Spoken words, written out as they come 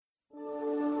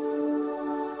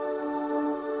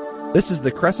This is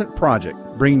the Crescent Project,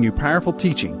 bringing you powerful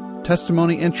teaching,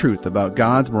 testimony, and truth about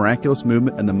God's miraculous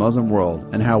movement in the Muslim world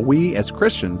and how we as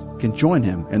Christians can join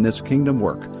Him in this kingdom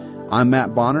work. I'm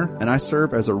Matt Bonner, and I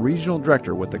serve as a regional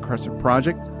director with the Crescent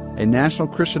Project, a national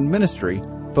Christian ministry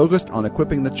focused on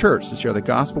equipping the church to share the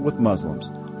gospel with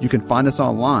Muslims. You can find us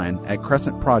online at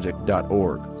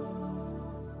crescentproject.org.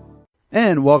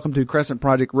 And welcome to Crescent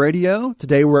Project Radio.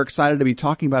 Today we're excited to be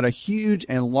talking about a huge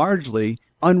and largely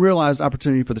unrealized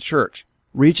opportunity for the church,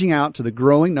 reaching out to the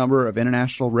growing number of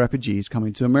international refugees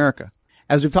coming to America.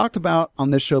 As we've talked about on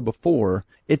this show before,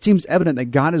 it seems evident that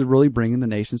God is really bringing the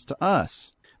nations to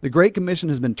us. The Great Commission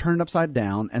has been turned upside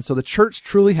down, and so the church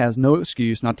truly has no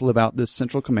excuse not to live out this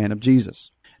central command of Jesus.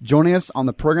 Joining us on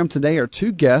the program today are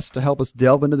two guests to help us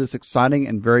delve into this exciting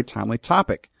and very timely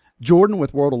topic. Jordan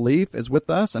with World Relief is with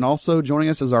us, and also joining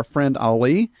us is our friend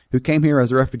Ali, who came here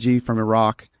as a refugee from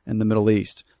Iraq in the Middle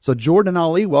East. So Jordan and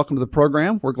Ali, welcome to the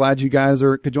program. We're glad you guys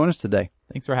could join us today.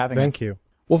 Thanks for having us. Thank you.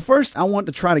 Well, first, I want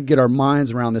to try to get our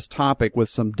minds around this topic with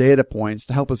some data points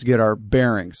to help us get our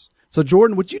bearings. So,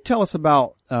 Jordan, would you tell us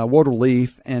about World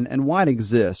Relief and why it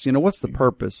exists? You know, what's the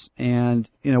purpose and,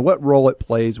 you know, what role it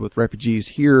plays with refugees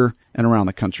here and around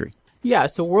the country? Yeah,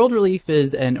 so World Relief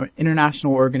is an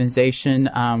international organization.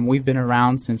 We've been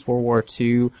around since World War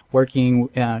II, working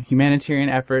humanitarian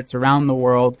efforts around the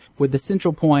world with the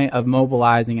central point of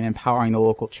mobilizing and empowering the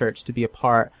local church to be a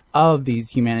part of these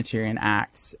humanitarian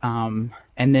acts.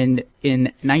 And then in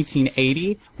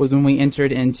 1980 was when we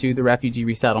entered into the refugee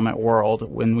resettlement world,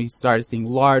 when we started seeing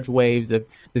large waves of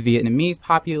the Vietnamese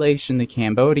population, the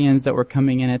Cambodians that were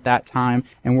coming in at that time,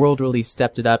 and World Relief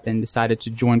stepped it up and decided to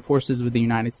join forces with the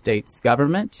United States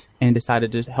government and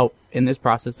decided to help in this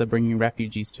process of bringing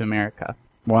refugees to America.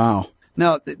 Wow.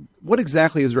 Now, what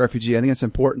exactly is a refugee? I think it's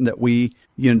important that we,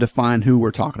 define who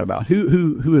we're talking about.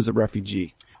 Who is a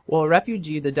refugee? Well, a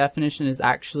refugee, the definition has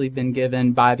actually been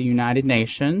given by the United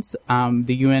Nations.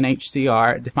 The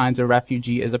UNHCR defines a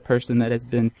refugee as a person that has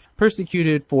been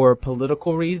persecuted for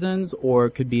political reasons, or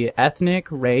it could be ethnic,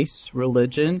 race,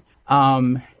 religion.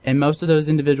 And most of those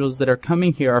individuals that are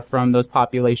coming here are from those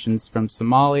populations from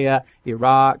Somalia,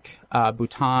 Iraq,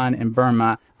 Bhutan, and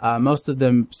Burma, most of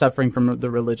them suffering from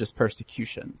the religious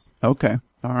persecutions. Okay.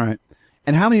 All right.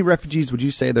 And how many refugees would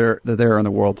you say there are in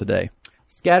the world today?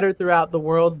 Scattered throughout the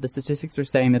world, the statistics are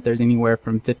saying that there's anywhere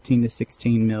from 15 to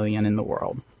 16 million in the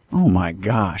world. Oh, my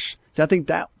gosh. So I think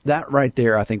that right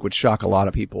there, I think, would shock a lot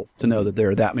of people to know that there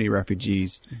are that many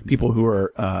refugees, people who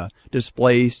are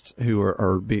displaced, who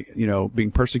are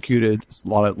being persecuted, a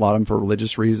lot of them for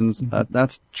religious reasons.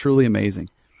 That's truly amazing.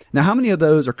 Now, how many of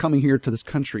those are coming here to this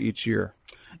country each year?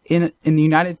 In the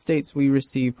United States, we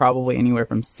receive probably anywhere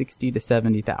from 60 to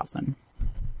 70,000.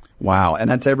 Wow. And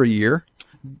that's every year?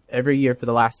 Every year for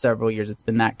the last several years, it's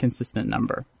been that consistent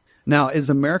number. Now, is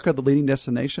America the leading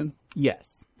destination?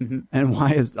 Yes. Mm-hmm. And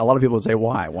why is, a lot of people say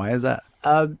why? Why is that?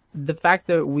 The fact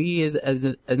that we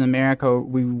as America,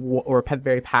 we're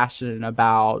very passionate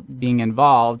about being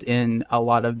involved in a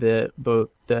lot of the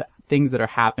things that are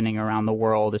happening around the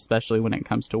world, especially when it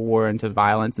comes to war and to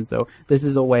violence. And so this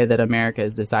is a way that America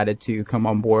has decided to come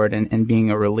on board and being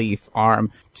a relief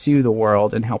arm to the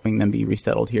world and helping them be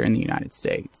resettled here in the United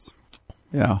States.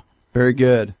 Yeah, very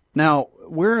good. Now,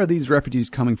 where are these refugees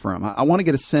coming from? I want to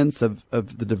get a sense of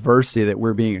the diversity that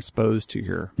we're being exposed to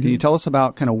here. Can you tell us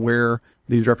about kind of where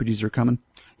these refugees are coming?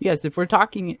 Yes, if we're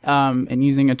talking and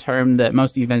using a term that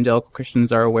most evangelical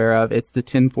Christians are aware of, it's the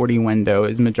 1040 window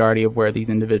is majority of where these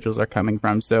individuals are coming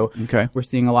from. So We're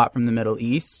seeing a lot from the Middle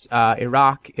East,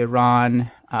 Iraq,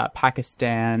 Iran,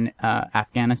 Pakistan,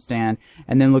 Afghanistan,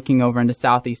 and then looking over into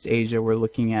Southeast Asia, we're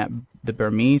looking at the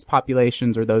Burmese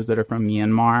populations or those that are from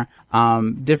Myanmar,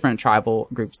 different tribal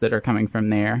groups that are coming from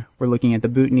there. We're looking at the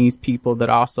Bhutanese people that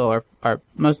also are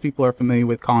most people are familiar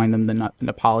with calling them the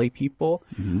Nepali people.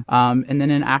 Mm-hmm. And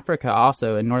then in Africa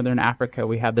also, in Northern Africa,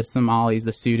 we have the Somalis,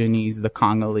 the Sudanese, the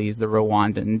Congolese, the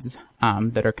Rwandans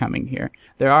that are coming here.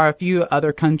 There are a few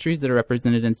other countries that are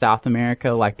represented in South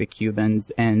America, like the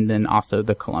Cubans and then also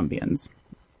the Colombians.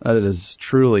 That is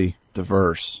truly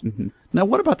diverse. Mm-hmm. Now,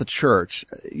 what about the church?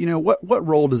 What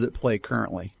role does it play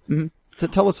currently? Mm-hmm. To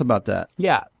tell us about that.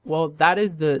 Yeah, well, that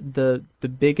is the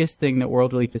biggest thing that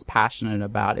World Relief is passionate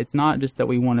about. It's not just that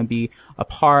we want to be a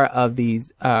part of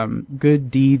these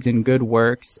good deeds and good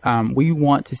works. We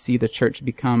want to see the church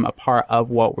become a part of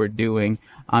what we're doing,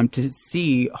 to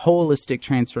see holistic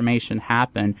transformation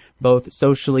happen, both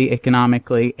socially,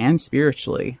 economically, and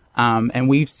spiritually. And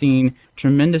we've seen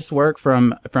tremendous work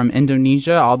from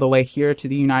Indonesia all the way here to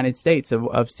the United States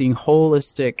of seeing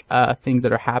holistic things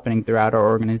that are happening throughout our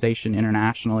organization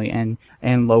internationally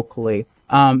and locally.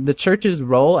 The church's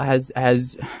role has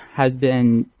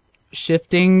been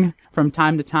shifting from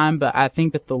time to time, but I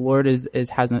think that the Lord has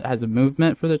a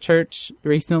movement for the church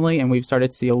recently, and we've started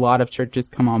to see a lot of churches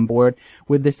come on board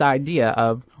with this idea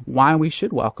of why we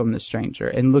should welcome the stranger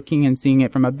and looking and seeing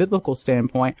it from a biblical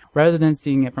standpoint rather than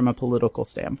seeing it from a political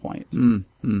standpoint.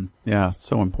 Yeah,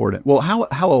 so important. Well,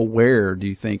 how aware do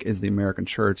you think is the American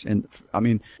church? And I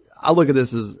mean, I look at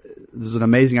this as an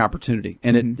amazing opportunity,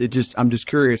 and I'm just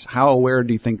curious, how aware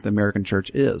do you think the American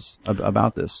church is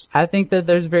about this? I think that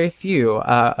there's very few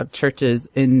churches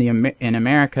in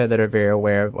America that are very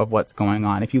aware of what's going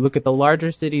on. If you look at the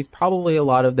larger cities, probably a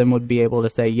lot of them would be able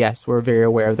to say, yes, we're very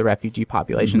aware of the refugee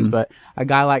populations. But a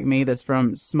guy like me that's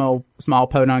from small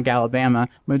Podunk, Alabama,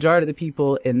 majority of the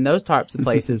people in those types of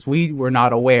places, we were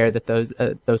not aware that those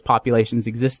populations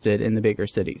existed in the bigger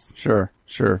cities. Sure.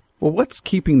 Well, what's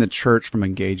keeping the church from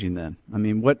engaging then? I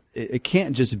mean, it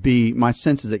can't just be, my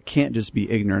sense is it can't just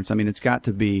be ignorance. I mean, it's got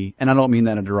to be, and I don't mean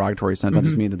that in a derogatory sense. I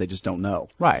just mean that they just don't know.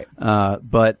 Right.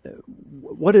 But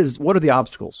what are the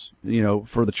obstacles,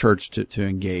 for the church to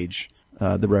engage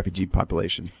the refugee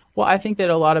population? Well, I think that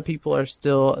a lot of people there's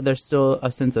still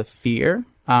a sense of fear.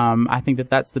 I think that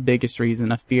that's the biggest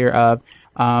reason, a fear of,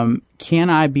 can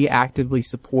I be actively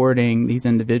supporting these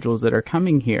individuals that are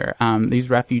coming here? These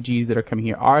refugees that are coming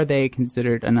here, are they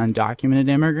considered an undocumented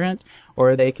immigrant,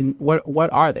 or are they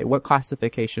what are they? What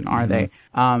classification are they?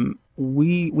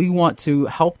 We want to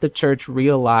help the church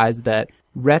realize that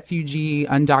refugee,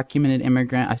 undocumented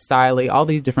immigrant, asylee, all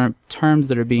these different terms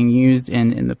that are being used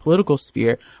in the political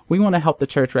sphere, we want to help the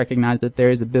church recognize that there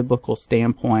is a biblical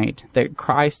standpoint, that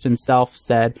Christ himself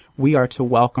said we are to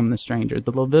welcome the stranger.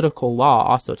 The Levitical law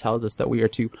also tells us that we are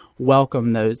to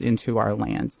welcome those into our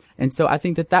lands. And so I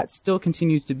think that still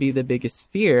continues to be the biggest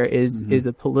fear is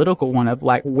a political one of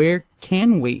like, where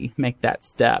can we make that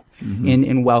step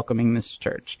in welcoming this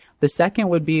church? The second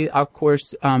would be, of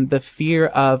course, the fear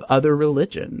of other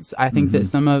religions. I think that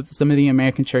some of the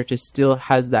American churches still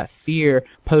has that fear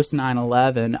post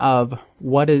 9/11 of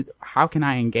how can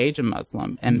I engage a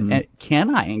Muslim and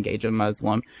can I engage a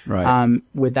Muslim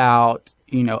without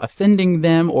offending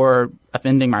them or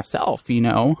offending myself?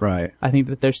 Right. I think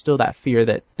that there's still that fear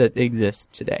that exists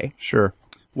today. Sure.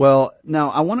 Well, now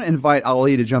I want to invite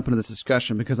Ali to jump into this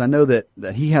discussion because I know that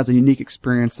he has a unique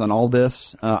experience on all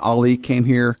this. Ali came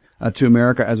here to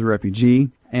America as a refugee,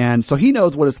 and so he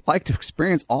knows what it's like to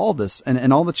experience all this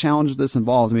and all the challenges this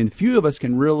involves. I mean, few of us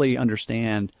can really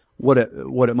understand what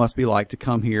it must be like to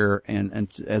come here and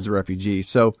as a refugee.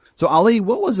 So Ali,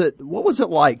 what was it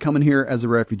like coming here as a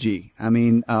refugee? I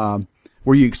mean,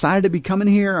 were you excited to be coming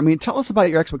here? I mean, tell us about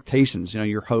your expectations,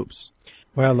 your hopes.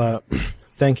 Well,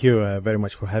 thank you very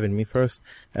much for having me first.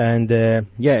 And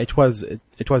it was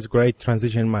a great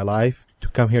transition in my life to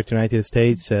come here to the United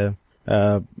States.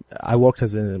 I worked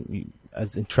as a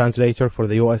translator for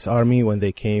the U.S. Army when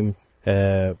they came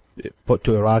put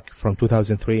to Iraq from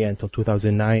 2003 until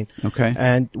 2009. Okay.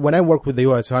 And when I worked with the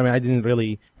U.S. Army, I didn't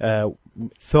really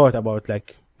thought about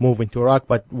moving to Iraq,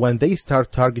 but when they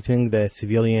start targeting the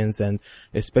civilians and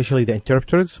especially the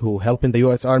interpreters who help in the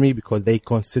U.S. Army because they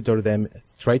consider them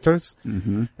as traitors,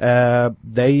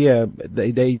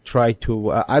 they try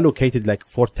to. I located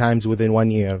 4 times within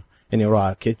 1 year in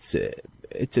Iraq. It's a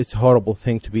horrible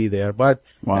thing to be there, but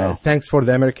thanks for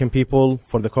the American people,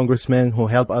 for the congressmen who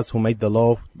helped us, who made the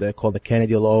law, called the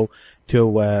Kennedy Law,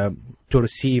 to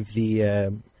receive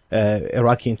the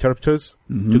Iraqi interpreters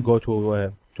to go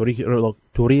to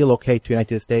relocate to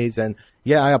United States. And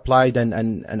I applied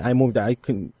and I moved. I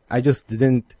just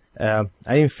didn't. I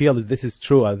didn't feel that this is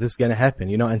true, this is going to happen,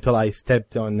 until I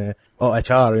stepped on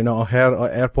OHR,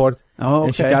 O'Hare Airport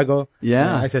in Chicago.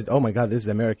 Yeah. I said, oh my God, this is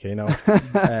America,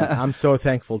 I'm so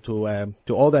thankful to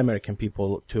all the American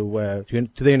people, to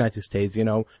the United States,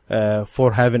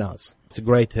 for having us. It's a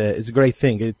great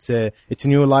thing. It's a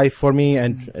new life for me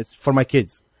and it's for my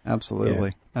kids. Absolutely.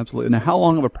 Yeah. Absolutely. Now, how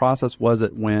long of a process was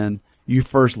it when you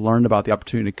first learned about the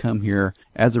opportunity to come here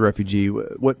as a refugee?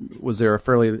 What was there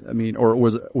or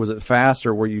was it fast,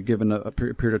 or were you given a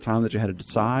period of time that you had to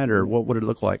decide, or what did it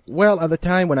look like? Well, at the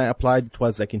time when I applied, it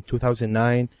was in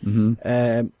 2009.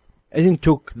 It didn't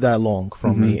took that long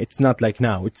from me. It's not like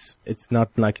now. It's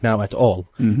not like now at all.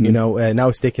 Now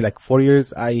it's taking 4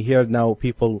 years. I hear now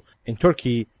people in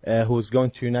Turkey who's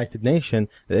going to United Nations,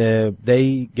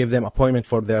 they give them appointment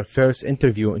for their first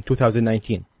interview in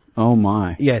 2019. Oh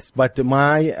my. Yes, but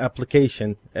my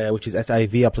application, which is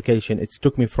SIV application, it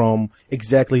took me from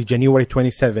exactly January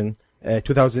 27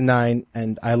 2009,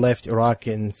 and I left Iraq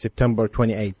in September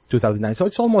 28th, 2009. So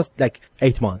it's almost like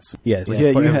 8 months. Yes, for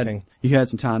everything. You had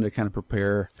some time to kind of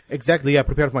prepare. Exactly. I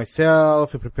prepared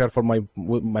myself. I prepared for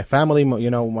my family.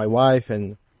 My wife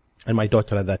and my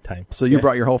daughter at that time. So you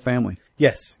brought your whole family.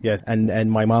 Yes.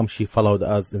 And my mom, she followed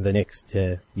us in the next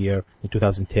year in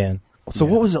 2010. So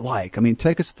what was it like? I mean,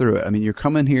 take us through it. I mean, you're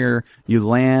coming here, you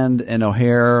land in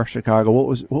O'Hare, Chicago. What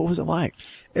was it like?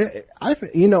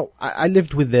 I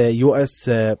lived with the U.S.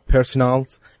 personnel,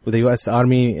 with the U.S.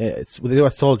 Army, with the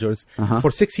U.S. soldiers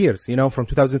for 6 years, from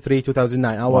 2003,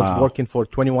 2009. I was working for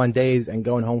 21 days and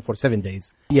going home for 7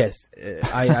 days. Yes.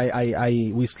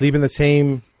 We sleep in the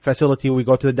same facility. We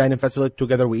go to the dining facility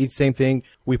together. We eat the same thing.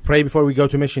 We pray before we go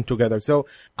to mission together. So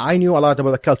I knew a lot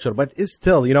about the culture, but it's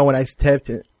still, when I stepped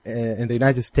in the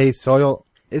United States soil,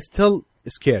 it's still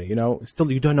scary,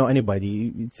 Still, you don't know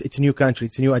anybody. It's a new country.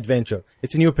 It's a new adventure.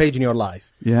 It's a new page in your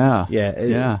life. Yeah.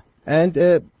 And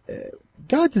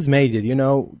God has made it,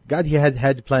 God, He has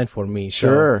had a plan for me.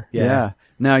 Sure. So, yeah.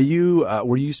 Now,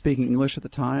 were you speaking English at the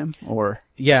time, or?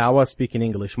 Yeah, I was speaking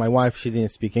English. My wife, she didn't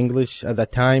speak English at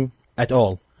that time at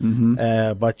all.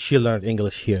 But she learned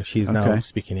English here. She's now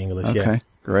speaking English. Okay,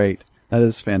 great. That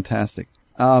is fantastic.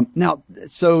 Now,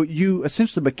 so you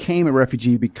essentially became a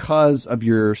refugee because of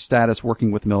your status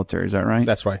working with the military. Is that right?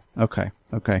 That's right. Okay.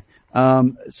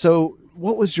 So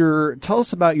tell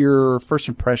us about your first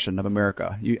impression of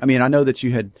America. I know that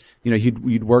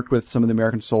you'd worked with some of the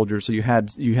American soldiers, so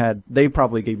they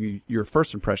probably gave you your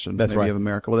first impression of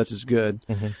America. Well, that's just good.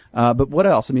 But what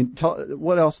else?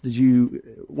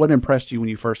 What impressed you when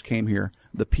you first came here?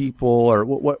 The people, or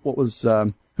what was,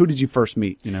 who did you first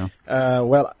meet,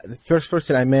 Well, the first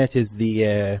person I met is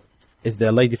the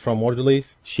lady from Wardleaf.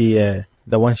 She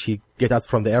get us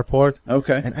from the airport.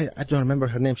 Okay. And I don't remember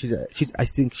her name. I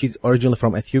think she's originally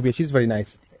from Ethiopia. She's very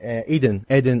nice. Eden.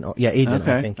 Okay.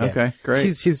 I think. Yeah. Okay,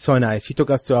 great. She's so nice. She took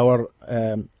us to our,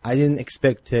 I didn't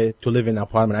expect to live in an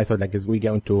apartment. I thought we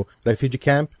going to refugee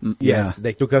camp. Yes.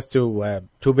 They took us to a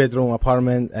 2-bedroom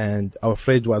apartment, and our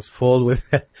fridge was full with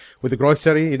the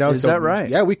grocery, Is that right?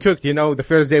 Yeah, we cooked, the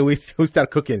first day we start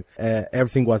cooking.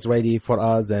 Everything was ready for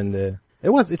us, and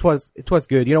it was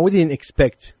good. We didn't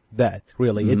expect that,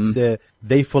 really. It's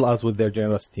they fill us with their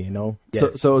generosity,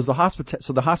 Yes. So is the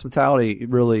hospitality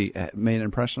really made an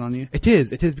impression on you? It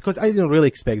is because I didn't really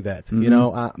expect that.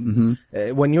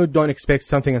 When you don't expect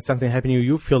something and something happen to you,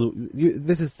 you feel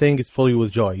this thing is full you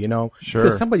with joy. Sure. You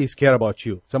feel somebody's care about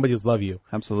you, somebody's love you.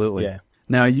 Absolutely. Yeah.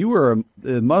 Now, you were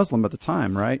a Muslim at the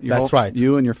time, right? That's right.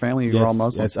 You and your family, you were all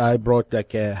Muslims. Yes, I brought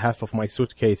half of my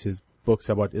suitcases books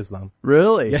about Islam.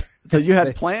 Really? Yeah. So you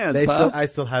had plans, I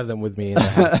still have them with me in the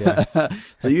house, yeah.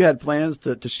 So you had plans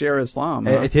to share Islam,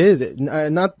 huh? It is.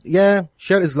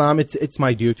 Share Islam. It's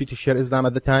my duty to share Islam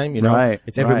at the time, Right.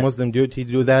 It's every Muslim duty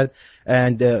to do that.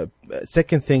 And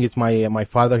second thing is my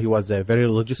father, he was a very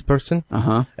religious person,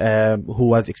 who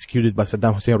was executed by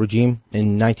Saddam Hussein regime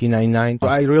in 1999. So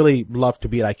I really love to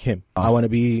be like him. I want to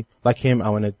be like him. I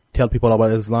want to tell people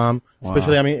about Islam,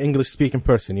 especially, English-speaking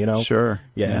person, Sure.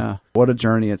 Yeah. What a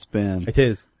journey it's been. It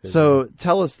is. So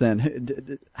tell us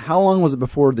then, how long was it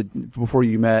before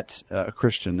you met a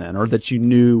Christian then, or that you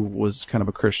knew was kind of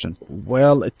a Christian?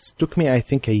 Well, it took me, I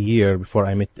think, a year before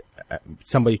I met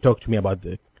somebody talked to me about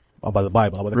the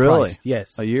Bible, about the Christ.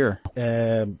 Yes. A year.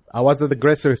 I was at the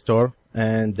grocery store,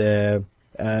 and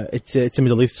it's a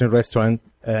Middle Eastern restaurant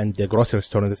and a grocery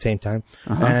store at the same time.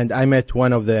 And I met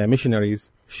one of the missionaries.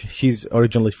 She's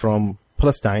originally from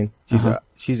Palestine.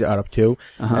 She's Arab too,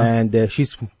 and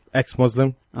she's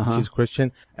ex-Muslim. She's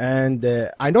Christian, and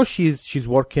I know she's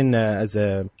working as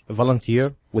a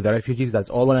volunteer with the refugees. That's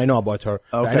all I know about her.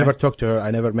 Okay. I never talked to her.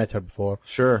 I never met her before.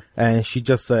 Sure. And she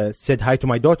just said hi to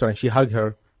my daughter, and she hugged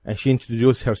her, and she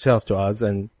introduced herself to us,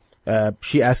 and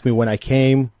she asked me when I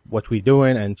came, what we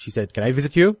doing, and she said, "Can I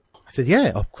visit you?" I said,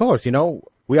 "Yeah, of course.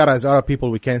 We are as Arab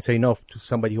people. We can't say no to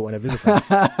somebody who want to visit us."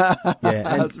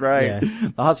 That's right. Yeah.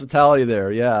 The hospitality there.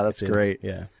 Yeah, that's great.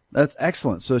 Yeah, that's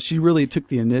excellent. So she really took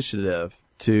the initiative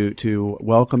to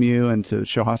welcome you and to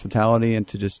show hospitality and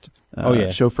to just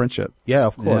show friendship. Yeah,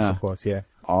 of course. Yeah.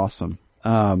 Awesome.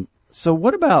 So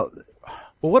what about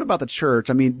the church?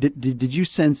 Did you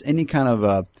sense any kind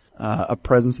of a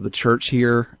presence of the church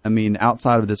here?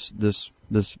 Outside of this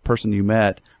person you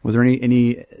met, was there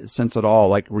any sense at all?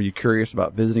 Like, were you curious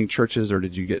about visiting churches, or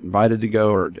did you get invited to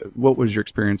go, or what was your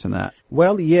experience in that?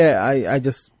 Well, yeah, I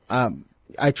just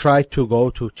I tried to go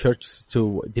to church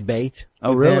to debate.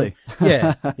 Oh, really?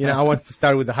 Yeah. I want to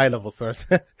start with the high level first,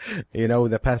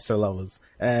 with the pastor levels.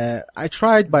 I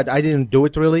tried, but I didn't do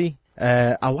it really.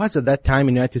 I was at that time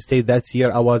in the United States that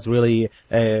year. I was really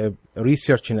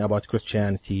researching about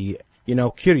Christianity,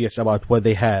 curious about what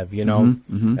they have, and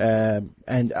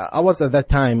I was at that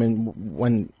time, and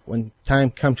when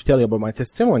time came to tell you about my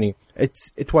testimony,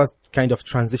 it was kind of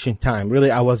transition time.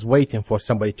 Really, I was waiting for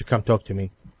somebody to come talk to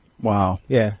me. Wow.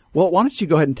 Yeah. Well, why don't you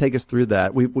go ahead and take us through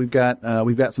that? We've got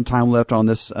some time left on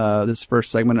this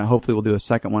first segment, and hopefully we'll do a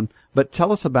second one. But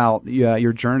tell us about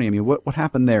your journey. I mean, what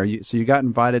happened there? So you got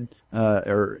invited,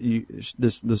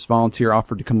 this volunteer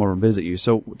offered to come over and visit you.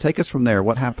 So take us from there.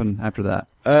 What happened after that?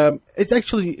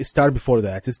 It started before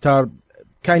that. It started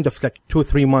kind of like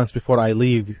 2-3 months before I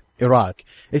leave Iraq.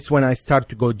 It's when I start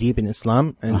to go deep in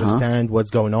Islam and understand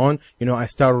what's going on. I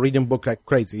start reading book like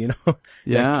crazy.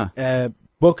 Yeah.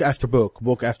 Book after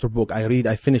book after book. I read,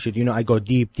 I finish it. I go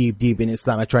deep in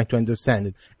Islam. I try to understand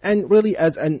it. And really,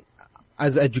 as an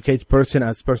educated person,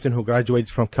 as a person who graduated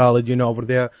from college, over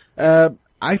there,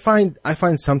 I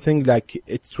find something like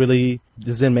it's really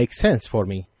doesn't make sense for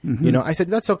me. I said,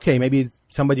 that's okay. Maybe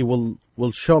somebody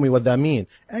will show me what that means.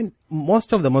 And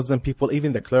most of the Muslim people,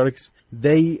 even the clerics,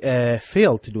 they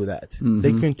failed to do that.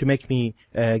 They couldn't to make me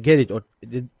get it, or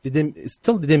it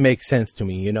still didn't make sense to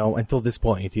me, until this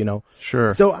point,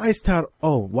 Sure. So I start,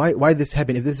 why this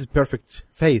happened? If this is perfect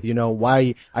faith,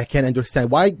 why I can't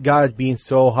understand? Why God being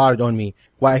so hard on me?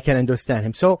 Why I can't understand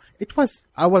him? So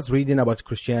I was reading about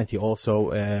Christianity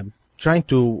also, trying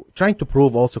to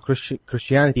prove also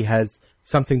Christianity has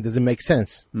something doesn't make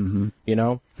sense, until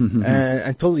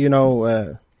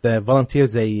the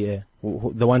volunteers, the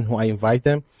one who I invite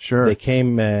them, sure, they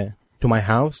came to my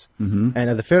house, and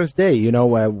at the first day,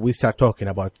 we start talking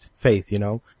about faith.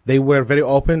 They were very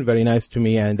open, very nice to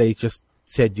me, and they just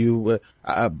said, "Do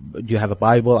you have a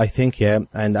Bible?" I think, yeah,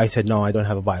 and I said, "No, I don't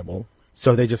have a Bible."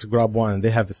 So they just grab one. They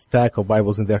have a stack of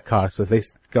Bibles in their car. So they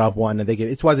grab one and they give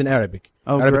it. Was in Arabic.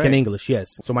 Arabic great. and English,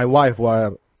 yes. So my wife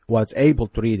was able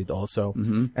to read it also.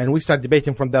 And we started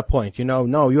debating from that point.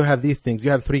 No, you have these things.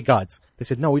 You have 3 gods. They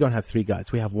said, no, we don't have 3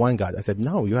 gods. We have 1 God. I said,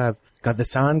 no, you have God the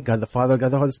Son, God the Father, God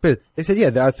the Holy Spirit. They said, yeah,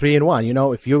 there are 3 in 1.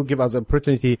 If you give us an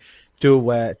opportunity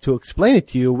to explain it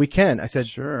to you, we can. I said,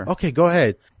 sure. Okay, go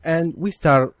ahead. And we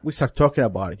start talking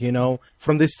about it,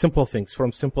 from these simple things,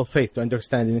 from simple faith to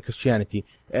understanding Christianity.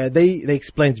 They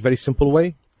explained it very simple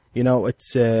way.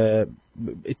 It's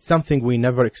something we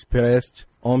never experienced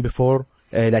on before.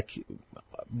 Like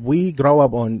we grow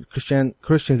up on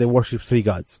Christians, they worship 3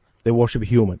 gods. They worship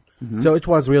human. So it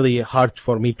was really hard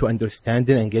for me to understand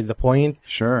it and get the point.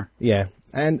 Sure. Yeah.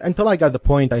 And until I got the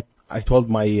point, I told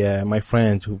my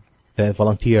friend the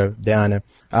volunteer, Diana,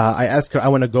 I asked her, I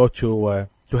want to go to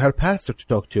her pastor to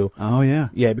talk to. Oh, yeah.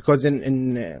 Yeah, because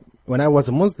in when I was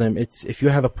a Muslim, it's if you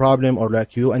have a problem or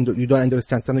like you don't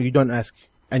understand something, you don't ask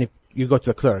you go to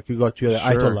the clerk, you go to the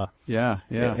Ayatollah. Yeah.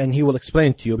 And he will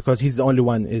explain to you because he's the only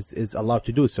one is allowed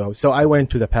to do so. So I went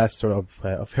to the pastor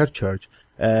of her church,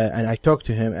 and I talked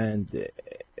to him, and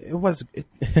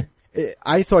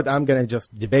I thought I'm going to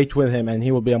just debate with him and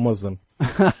he will be a Muslim.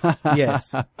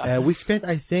 Yes. We spent,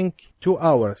 I think, 2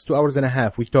 hours and a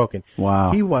half. We talking.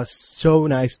 Wow. He was so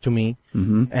nice to me.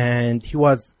 And he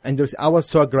was, I was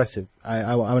so aggressive.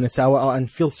 I want to say, I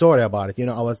feel sorry about it.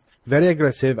 I was very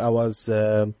aggressive. I was,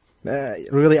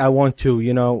 really, I want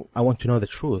to know the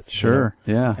truth. Sure.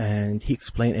 Yeah. And he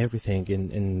explained everything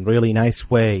in really nice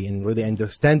way, in really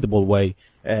understandable way.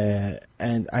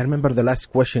 And I remember the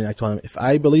last question I told him, if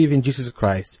I believe in Jesus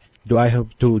Christ, do I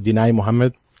have to deny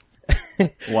Muhammad?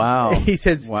 Wow. He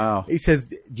says, wow. He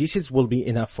says, Jesus will be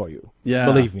enough for you. Yeah.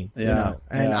 Believe me. Yeah.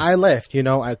 And I left,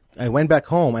 I went back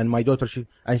home, and my daughter,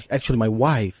 actually my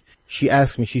wife, she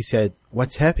asked me, she said,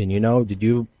 what's happened? Did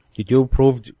you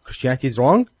prove Christianity is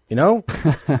wrong?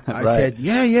 I said,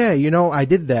 yeah, I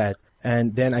did that.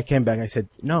 And then I came back, I said,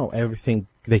 no, everything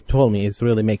they told me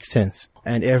really makes sense.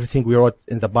 And everything we wrote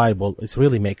in the Bible, it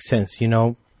really makes sense,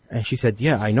 And she said,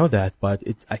 yeah, I know that, but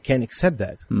I can't accept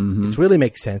that. It really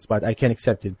makes sense, but I can't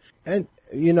accept it. And,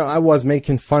 I was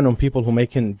making fun on people who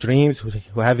making dreams,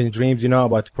 who having dreams,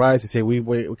 about Christ. They say,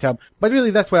 we come. But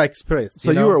really, that's what I experienced.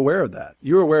 So you were aware of that.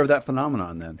 You were aware of that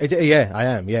phenomenon then? Yeah, I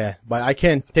am, yeah. But I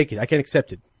can't take it. I can't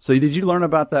accept it. So did you learn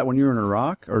about that when you were in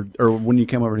Iraq or when you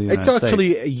came over to the United States? It's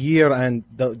actually a year and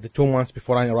the 2 months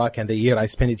before I in Iraq, and the year I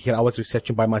spent it here, I was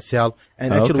researching by myself.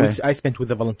 And actually, I spent with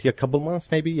a volunteer a couple months,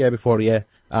 maybe, before,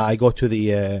 I go to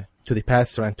the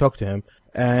pastor and talk to him.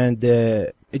 And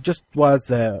it just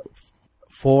was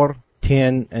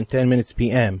 4:10 and 10 minutes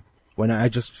p.m. when I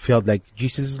just felt like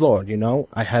Jesus is Lord,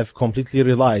 I have completely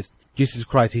realized Jesus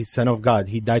Christ, He's Son of God.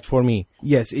 He died for me.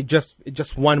 Yes, it just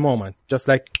one moment, just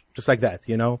like that,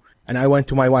 And I went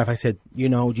to my wife. I said,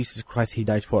 Jesus Christ, He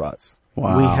died for us.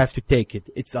 Wow. We have to take it.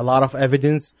 It's a lot of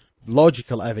evidence.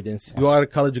 logical evidence. You are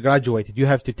college graduated. You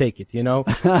have to take it,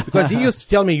 because he used to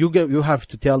tell me, you have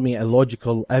to tell me a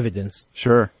logical evidence.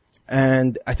 Sure.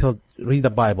 And I thought, read the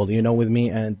Bible, with me.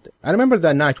 And I remember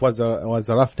that night was a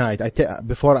rough night. At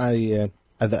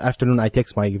the afternoon, I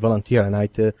text my volunteer and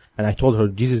I told her,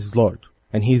 Jesus is Lord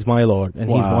and He's my Lord and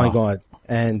He's my God.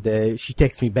 And she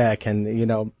texts me back and,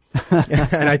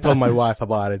 and I told my wife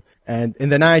about it. And in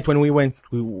the night when we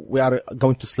are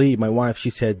going to sleep, my wife, she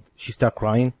started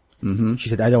crying. Mm-hmm. She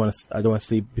said, I don't want to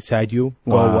sleep beside you.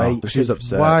 Go away. She's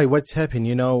upset. Why? What's happened?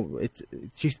 You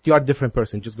are a different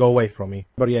person. Just go away from me.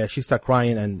 But yeah, she started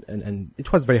crying and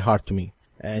it was very hard to me.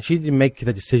 And she didn't make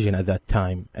the decision at that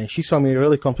time. And she saw me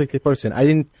really completely person. I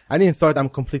didn't thought I'm a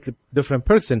completely different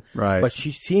person. Right. But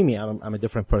she see me, I'm a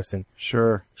different person.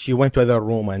 Sure. She went to the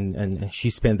room and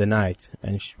she spent the night.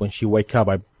 And when she wake up,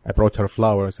 I brought her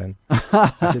flowers and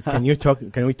I said,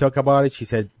 can we talk about it? She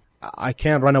said, I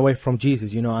can't run away from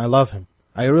Jesus. I love Him.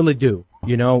 I really do.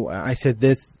 I said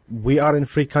we are in a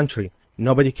free country.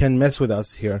 Nobody can mess with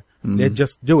us here. Mm-hmm. Let's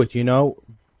just do it.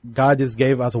 God just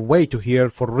gave us a way to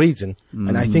hear for a reason. Mm-hmm.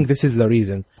 And I think this is the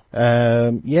reason.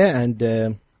 And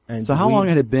so how long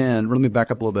had it been? Let me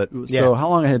back up a little bit. So how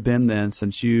long had it been then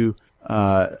since you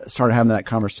started having that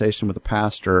conversation with the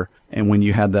pastor and when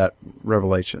you had that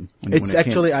revelation? It's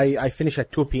actually, I finished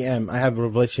at 2 p.m. I have a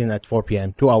revelation at 4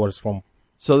 p.m., 2 hours from.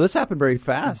 So this happened very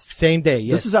fast. Same day,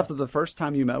 yes. This is after the first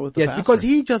time you met with the pastor? Yes, because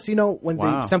he just,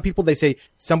 when some people, they say,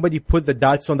 somebody put the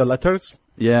dots on the letters.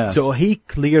 Yeah. So he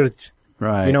cleared,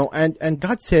 right. And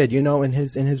God said, in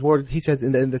his word, He says,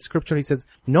 in the scripture, He says,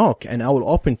 knock and I will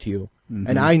open to you. Mm-hmm.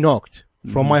 And I knocked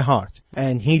from my heart.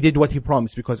 And He did what He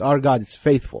promised because our God is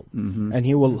faithful. Mm-hmm. And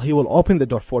He will open the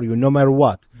door for you no matter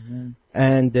what. Mm-hmm.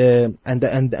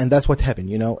 And that's what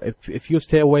happened, if you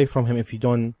stay away from Him, if you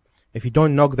don't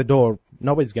knock the door,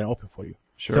 nobody's going to open for you.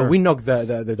 Sure. So we knock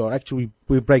the door. Actually,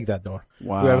 we break that door.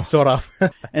 Wow. We are sort of.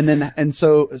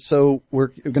 So we're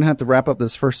going to have to wrap up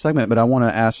this first segment, but I want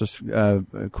to ask just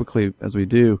quickly as we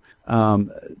do.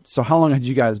 So how long had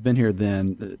you guys been here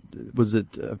then? Was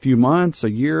it a few months, a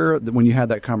year when you had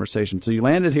that conversation? So you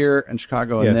landed here in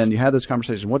Chicago and then you had this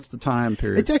conversation. What's the time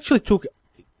period? It actually took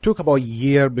about a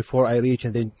year before I reached,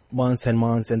 and then months and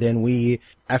months. And then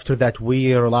after that,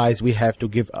 we realized we have to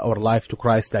give our life to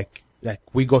Christ. Like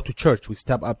we go to church, we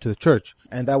step up to the church.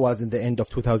 And that was in the end of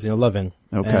 2011.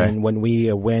 Okay. And when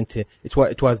we went,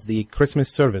 it was the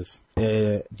Christmas service,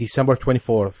 December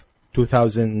 24th,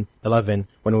 2011,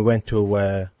 when we went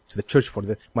to the church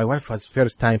my wife was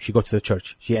first time she go to the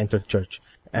church. She entered church.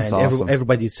 And That's awesome.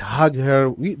 Everybody's hugged her.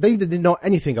 They didn't know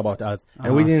anything about us.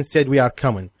 And we didn't say we are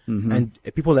coming. Mm-hmm. And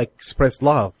people express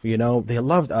love, They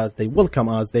loved us. They welcome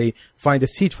us. They find a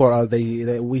seat for us.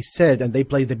 We said, and they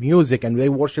play the music and they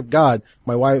worship God.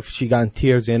 My wife, she got in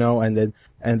tears, and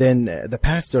then the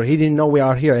pastor, he didn't know we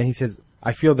are here. And he says,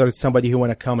 I feel there is somebody who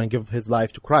want to come and give his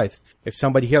life to Christ. If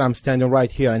somebody here, I'm standing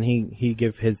right here, and he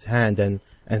give his hand, and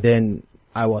then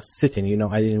I was sitting,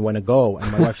 I didn't want to go.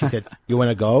 And my wife, she said, you want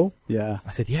to go? Yeah.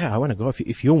 I said, yeah, I want to go.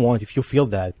 If you feel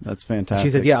that. That's fantastic.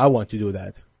 She said, yeah, I want to do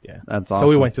that. Yeah. That's awesome. So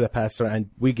we went to the pastor and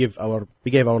we gave our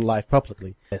life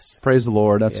publicly. Yes. Praise the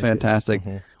Lord. That's fantastic.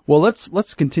 Mm-hmm. Well,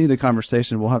 let's continue the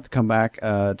conversation. We'll have to come back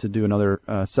to do another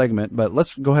segment, but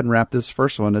let's go ahead and wrap this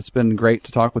first one. It's been great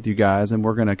to talk with you guys, and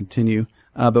we're going to continue.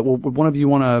 But would one of you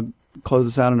want to close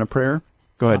us out in a prayer?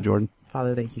 Go ahead, Jordan.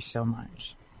 Father, thank you so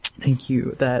much. Thank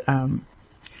you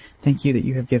that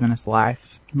you have given us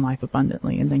life and life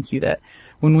abundantly, and thank you that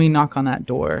when we knock on that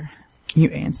door, you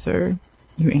answer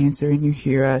and you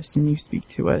hear us and you speak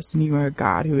to us, and you are a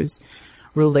God who is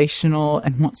relational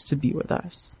and wants to be with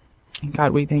us. And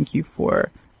God, we thank you for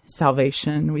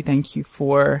salvation. We thank you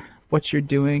for what you're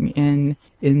doing in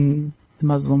the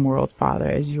Muslim world, Father,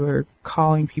 as you are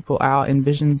calling people out in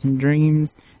visions and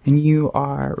dreams, and you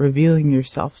are revealing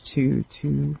yourself to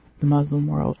the Muslim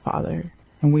world, Father.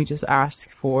 And we just ask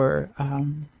for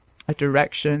a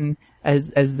direction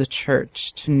as the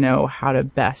church to know how to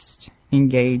best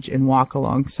engage and walk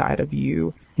alongside of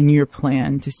you in your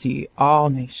plan to see all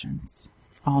nations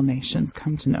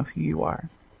come to know who you are.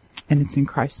 And it's in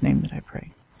Christ's name that I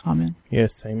pray. Amen.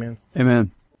 Yes, amen.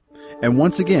 Amen. And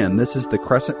once again, this is the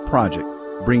Crescent Project,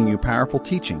 bringing you powerful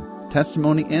teaching,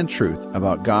 testimony, and truth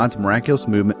about God's miraculous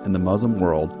movement in the Muslim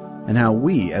world and how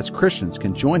we as Christians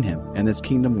can join Him in this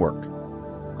kingdom work.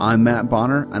 I'm Matt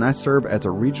Bonner, and I serve as a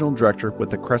regional director with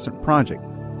the Crescent Project,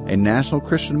 a national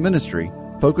Christian ministry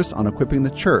focused on equipping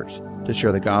the church to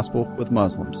share the gospel with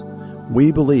Muslims.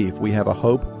 We believe we have a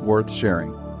hope worth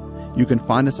sharing. You can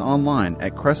find us online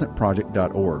at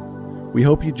crescentproject.org. We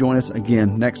hope you join us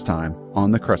again next time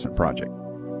on the Crescent Project.